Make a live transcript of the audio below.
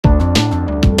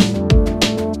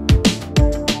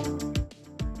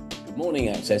morning,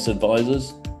 Access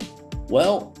Advisors.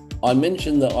 Well, I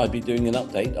mentioned that I'd be doing an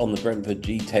update on the Brentford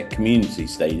Gtech Community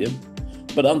Stadium,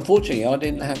 but unfortunately I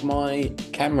didn't have my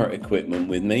camera equipment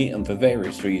with me, and for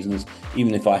various reasons,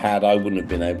 even if I had, I wouldn't have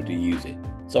been able to use it.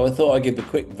 So I thought I'd give a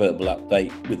quick verbal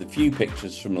update with a few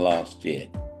pictures from last year.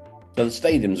 So the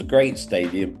stadium's a great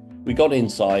stadium. We got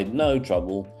inside, no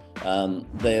trouble.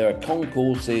 There are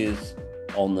concourses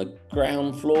on the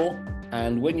ground floor,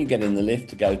 and when you get in the lift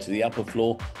to go to the upper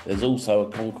floor, there's also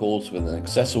a concourse with an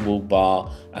accessible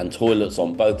bar and toilets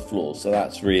on both floors, so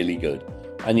that's really good.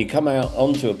 And you come out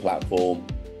onto a platform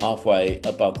halfway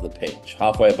above the pitch,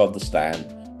 halfway above the stand,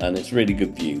 and it's really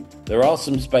good view. There are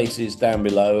some spaces down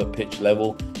below at pitch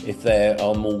level if there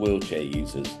are more wheelchair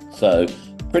users, so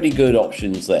pretty good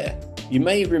options there. You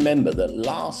may remember that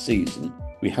last season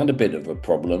we had a bit of a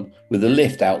problem with the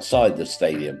lift outside the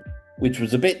stadium, which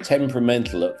was a bit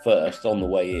temperamental at first on the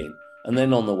way in, and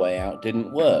then on the way out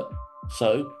didn't work.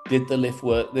 So, did the lift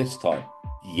work this time?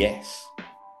 Yes.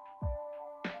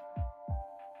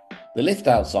 The lift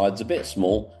outside's a bit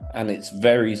small and it's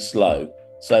very slow.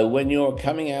 So when you're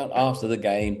coming out after the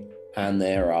game and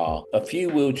there are a few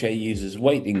wheelchair users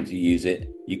waiting to use it,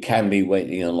 you can be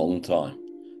waiting a long time.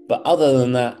 But other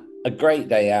than that, a great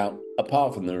day out,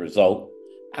 apart from the result,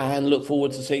 and look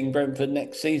forward to seeing Brentford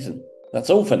next season. That's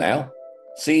all for now.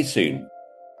 See you soon.